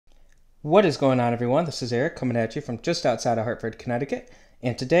What is going on, everyone? This is Eric coming at you from just outside of Hartford, Connecticut,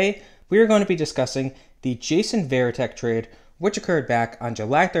 and today we are going to be discussing the Jason Varitek trade, which occurred back on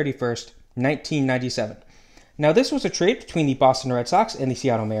July 31st, 1997. Now, this was a trade between the Boston Red Sox and the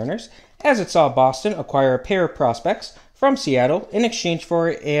Seattle Mariners, as it saw Boston acquire a pair of prospects from Seattle in exchange for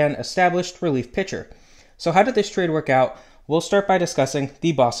an established relief pitcher. So how did this trade work out? We'll start by discussing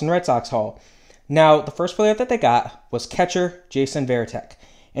the Boston Red Sox haul. Now, the first player that they got was catcher Jason Varitek,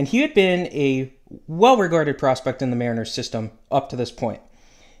 and he had been a well-regarded prospect in the Mariners system up to this point.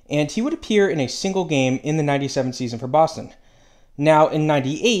 And he would appear in a single game in the 97 season for Boston. Now, in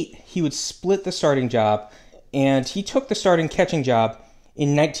 98, he would split the starting job, and he took the starting catching job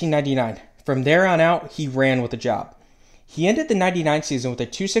in 1999. From there on out, he ran with the job. He ended the 99 season with a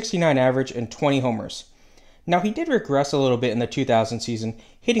 .269 average and 20 homers. Now, he did regress a little bit in the 2000 season,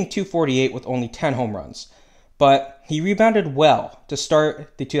 hitting .248 with only 10 home runs. But he rebounded well to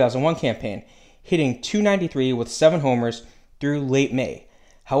start the 2001 campaign, hitting .293 with 7 homers through late May.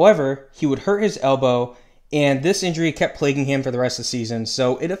 However, he would hurt his elbow, and this injury kept plaguing him for the rest of the season,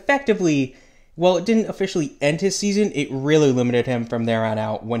 so it effectively, well, it didn't officially end his season, it really limited him from there on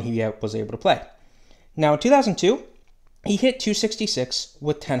out when he was able to play. Now, in 2002, he hit .266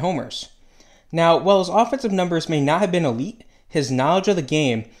 with 10 homers. Now, while his offensive numbers may not have been elite, his knowledge of the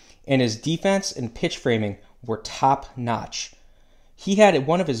game and his defense and pitch framing were top-notch. He had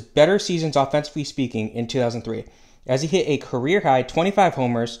one of his better seasons offensively speaking in 2003, as he hit a career-high 25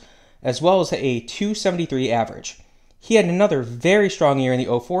 homers, as well as a .273 average. He had another very strong year in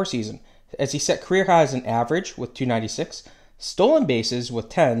the 04 season, as he set career highs in average with .296, stolen bases with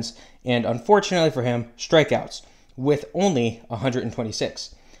 10s, and unfortunately for him, strikeouts with only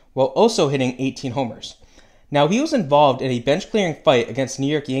 126, while also hitting 18 homers. Now, he was involved in a bench-clearing fight against New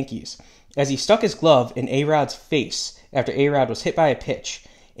York Yankees, as he stuck his glove in A-Rod's face after A-Rod was hit by a pitch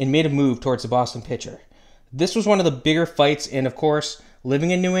and made a move towards the Boston pitcher. This was one of the bigger fights, and of course,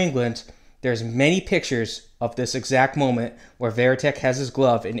 living in New England, there's many pictures of this exact moment where Varitek has his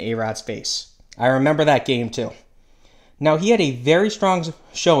glove in A-Rod's face. I remember that game too. Now, he had a very strong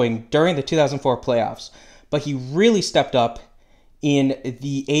showing during the 2004 playoffs, but he really stepped up in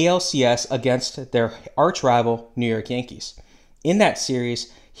the ALCS against their arch rival New York Yankees. In that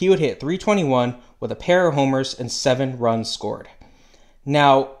series, he would hit .321 with a pair of homers and 7 runs scored.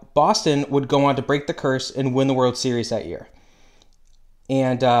 Now, Boston would go on to break the curse and win the World Series that year.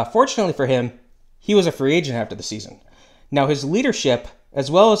 And fortunately for him, he was a free agent after the season. Now, his leadership,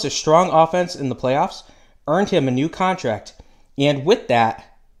 as well as his strong offense in the playoffs, earned him a new contract, and with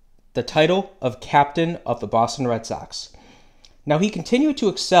that, the title of captain of the Boston Red Sox. Now, he continued to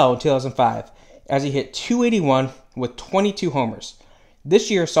excel in 2005, as he hit .281 with 22 homers.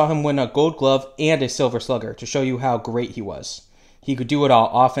 This year saw him win a Gold Glove and a Silver Slugger to show you how great he was. He could do it all,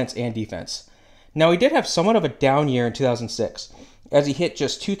 offense and defense. Now, he did have somewhat of a down year in 2006, as he hit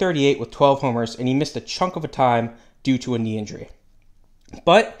just .238 with 12 homers, and he missed a chunk of a time due to a knee injury.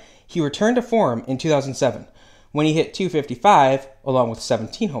 But he returned to form in 2007, when he hit .255 along with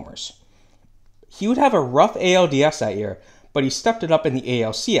 17 homers. He would have a rough ALDS that year, but he stepped it up in the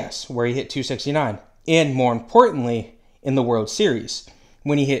ALCS, where he hit .269, and more importantly, in the World Series,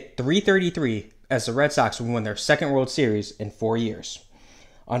 when he hit .333 as the Red Sox would win their second World Series in 4 years.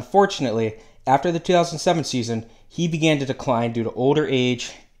 Unfortunately, after the 2007 season, he began to decline due to older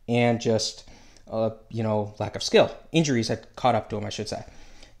age and just, lack of skill. Injuries had caught up to him, I should say.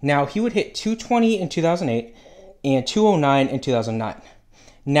 Now, he would hit .220 in 2008 and .209 in 2009.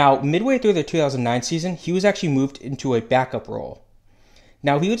 Now, midway through the 2009 season, he was actually moved into a backup role.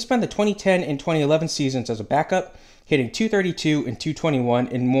 Now, he would spend the 2010 and 2011 seasons as a backup, hitting .232 and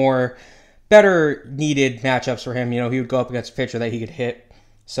 .221 in better needed matchups for him. He would go up against a pitcher that he could hit.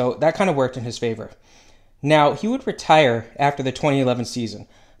 So that kind of worked in his favor. Now, he would retire after the 2011 season,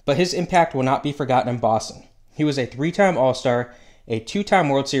 but his impact will not be forgotten in Boston. He was a 3-time All-Star, a 2-time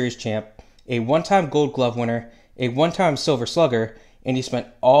World Series champ, a 1-time Gold Glove winner, a 1-time Silver Slugger, and he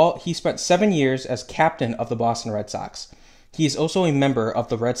spent 7 years as captain of the Boston Red Sox. He is also a member of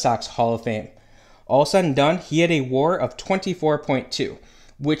the Red Sox Hall of Fame. All said and done, he had a WAR of 24.2,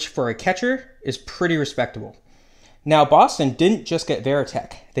 which for a catcher is pretty respectable. Now, Boston didn't just get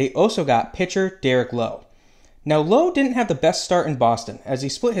Varitek, they also got pitcher Derek Lowe. Now, Lowe didn't have the best start in Boston, as he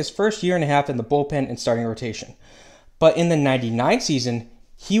split his first year and a half in the bullpen and starting rotation. But in the 99 season,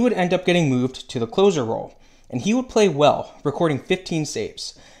 he would end up getting moved to the closer role, and he would play well, recording 15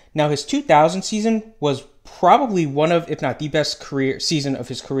 saves. Now, his 2000 season was probably one of, if not the best season of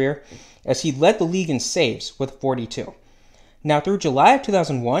his career, as he led the league in saves with 42. Now, through July of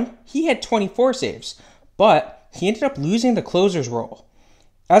 2001, he had 24 saves, but he ended up losing the closer's role.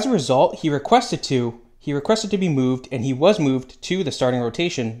 As a result, he requested to be moved, and he was moved to the starting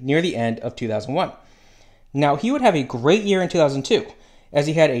rotation near the end of 2001. Now, he would have a great year in 2002, as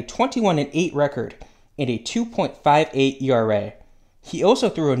he had a 21-8 record and a 2.58 ERA. He also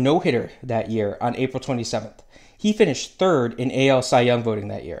threw a no-hitter that year on April 27th. He finished third in AL Cy Young voting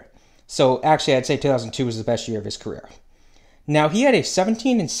that year. So actually, I'd say 2002 was the best year of his career. Now, he had a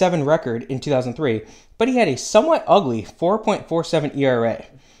 17-7 record in 2003, but he had a somewhat ugly 4.47 ERA.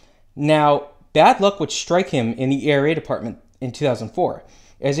 Now, bad luck would strike him in the ERA department in 2004,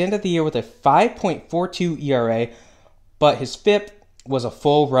 as he ended the year with a 5.42 ERA, but his FIP was a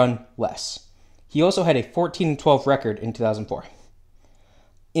full run less. He also had a 14-12 record in 2004.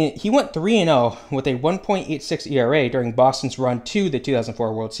 He went 3-0 with a 1.86 ERA during Boston's run to the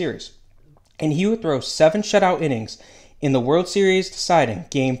 2004 World Series. And he would throw 7 shutout innings in the World Series deciding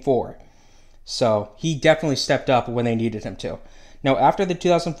Game 4. So he definitely stepped up when they needed him to. Now, after the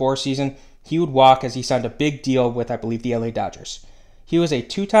 2004 season, he would walk as he signed a big deal with, I believe, the LA Dodgers. He was a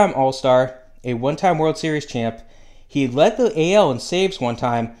 2-time All-Star, a 1-time World Series champ. He led the AL in saves 1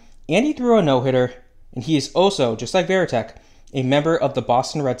 time, and he threw a no-hitter. And he is also, just like Varitek, a member of the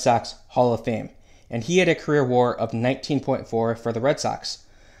Boston Red Sox Hall of Fame. And he had a career WAR of 19.4 for the Red Sox.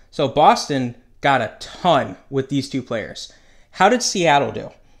 So Boston got a ton with these 2 players. How did Seattle do?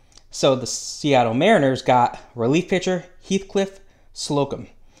 So the Seattle Mariners got relief pitcher Heathcliff Slocumb.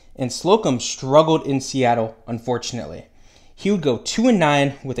 And Slocumb struggled in Seattle, unfortunately. He would go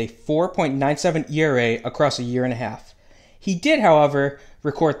 2-9 with a 4.97 ERA across a year and a half. He did, however,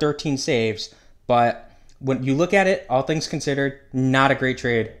 record 13 saves, but when you look at it, all things considered, not a great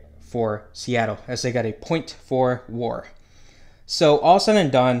trade for Seattle, as they got a .4 WAR. So all said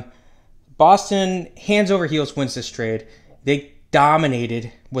and done, Boston hands over heels wins this trade. They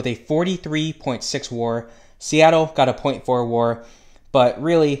dominated with a 43.6 WAR. Seattle got a .4 WAR. But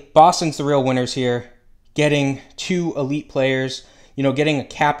really, Boston's the real winners here. Getting 2 elite players, getting a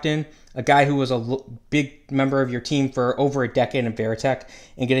captain, a guy who was a big member of your team for over a decade in Varitek,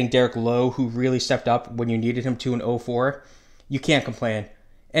 and getting Derek Lowe, who really stepped up when you needed him to in 2004. You can't complain.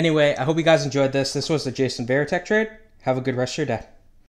 Anyway, I hope you guys enjoyed this. This was the Jason Varitek trade. Have a good rest of your day.